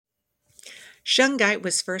Shungite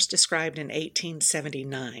was first described in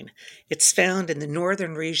 1879. It's found in the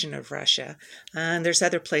northern region of Russia, and there's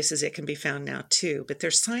other places it can be found now too, but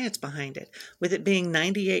there's science behind it. With it being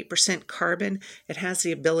 98% carbon, it has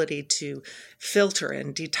the ability to filter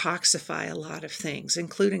and detoxify a lot of things,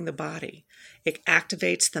 including the body. It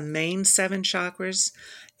activates the main 7 chakras,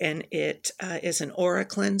 and it is an aura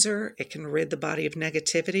cleanser. It can rid the body of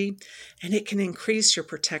negativity, and it can increase your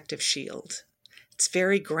protective shield. It's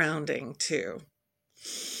very grounding, too.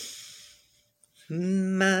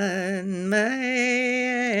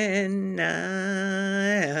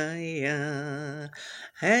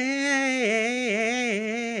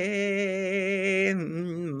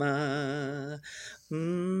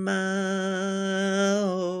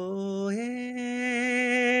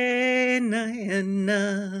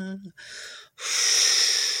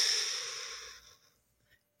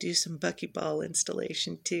 Do some buckyball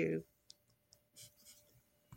installation too.